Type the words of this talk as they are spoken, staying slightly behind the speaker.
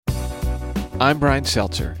I'm Brian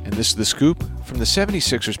Seltzer, and this is The Scoop from the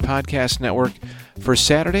 76ers Podcast Network for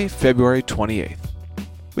Saturday, February 28th.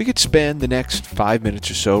 We could spend the next 5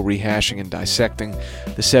 minutes or so rehashing and dissecting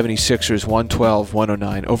the 76ers'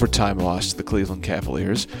 112-109 overtime loss to the Cleveland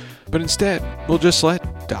Cavaliers, but instead, we'll just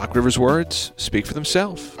let Doc Rivers' words speak for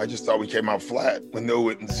themselves. I just thought we came out flat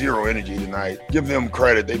with zero energy tonight. Give them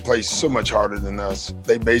credit. They played so much harder than us.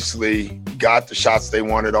 They basically got the shots they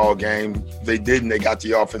wanted all game. If they didn't, they got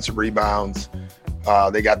the offensive rebounds.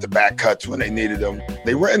 They got the back cuts when they needed them.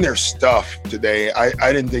 They ran their stuff today.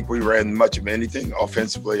 I didn't think we ran much of anything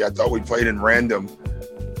offensively. I thought we played in random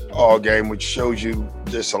all game, which shows you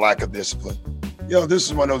just a lack of discipline. This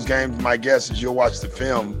is one of those games, my guess is you'll watch the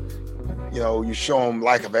film, you show them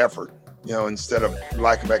lack of effort, instead of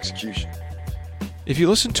lack of execution. If you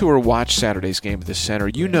listen to or watch Saturday's game at the Center,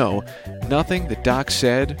 you know nothing that Doc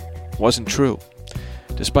said wasn't true.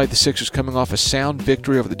 Despite the Sixers coming off a sound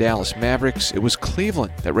victory over the Dallas Mavericks, it was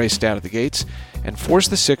Cleveland that raced out of the gates and forced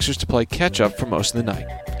the Sixers to play catch-up for most of the night.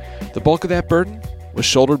 The bulk of that burden was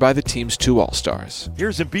shouldered by the team's two All-Stars.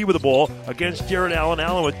 Here's Embiid with the ball against Jared Allen.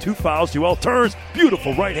 Allen with two fouls. Joel turns.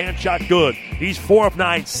 Beautiful right-hand shot. Good. He's 4 of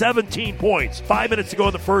 9, 17 points. 5 minutes to go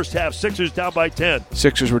in the first half. Sixers down by 10.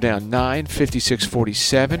 Sixers were down 9,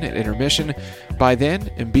 56-47 at intermission. By then,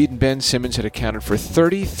 Embiid and Ben Simmons had accounted for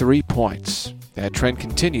 33 points. That trend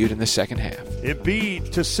continued in the second half.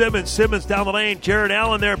 Embiid to Simmons. Simmons down the lane. Jared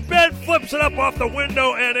Allen there. Ben flips it up off the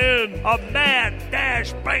window and in. A mad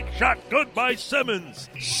dash bank shot. Good by Simmons.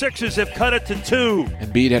 Sixers have cut it to 2.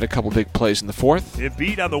 Embiid had a couple big plays in the fourth.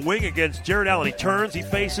 Embiid on the wing against Jared Allen. He turns. He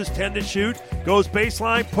faces 10 to shoot. Goes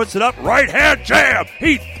baseline. Puts it up. Right hand jam.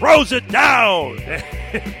 He throws it down.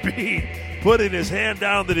 Embiid putting his hand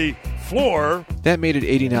down to the floor. That made it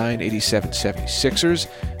 89-87 76ers.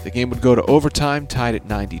 The game would go to overtime, tied at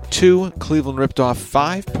 92. Cleveland ripped off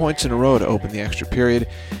 5 points in a row to open the extra period,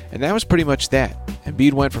 and that was pretty much that.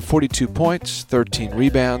 Embiid went for 42 points, 13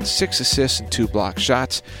 rebounds, 6 assists, and 2 block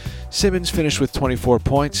shots. Simmons finished with 24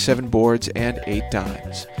 points, 7 boards, and 8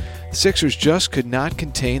 dimes. The Sixers just could not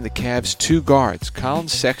contain the Cavs' two guards, Colin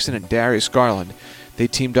Sexton and Darius Garland. They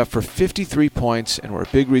teamed up for 53 points and were a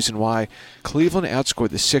big reason why Cleveland outscored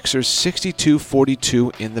the Sixers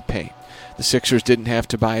 62-42 in the paint. The Sixers didn't have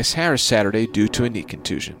Tobias Harris Saturday due to a knee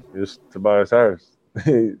contusion. It's Tobias Harris.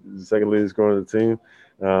 He's the second leading scorer on the team.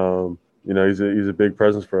 He's a big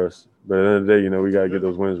presence for us. But at the end of the day, we got to get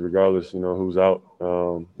those wins regardless, who's out.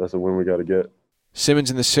 That's a win we got to get. Simmons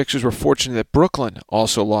and the Sixers were fortunate that Brooklyn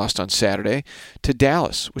also lost on Saturday to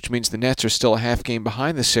Dallas, which means the Nets are still a half game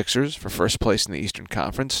behind the Sixers for first place in the Eastern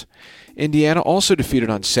Conference. Indiana also defeated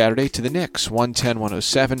on Saturday to the Knicks,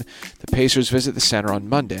 110-107. The Pacers visit the Center on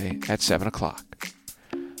Monday at 7 o'clock.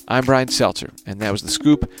 I'm Brian Seltzer, and that was The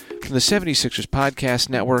Scoop from the 76ers Podcast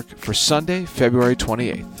Network for Sunday, February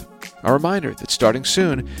 28th. A reminder that starting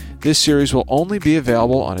soon, this series will only be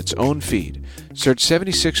available on its own feed. Search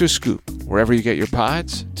 76ers Scoop wherever you get your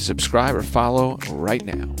pods to subscribe or follow right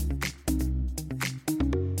now.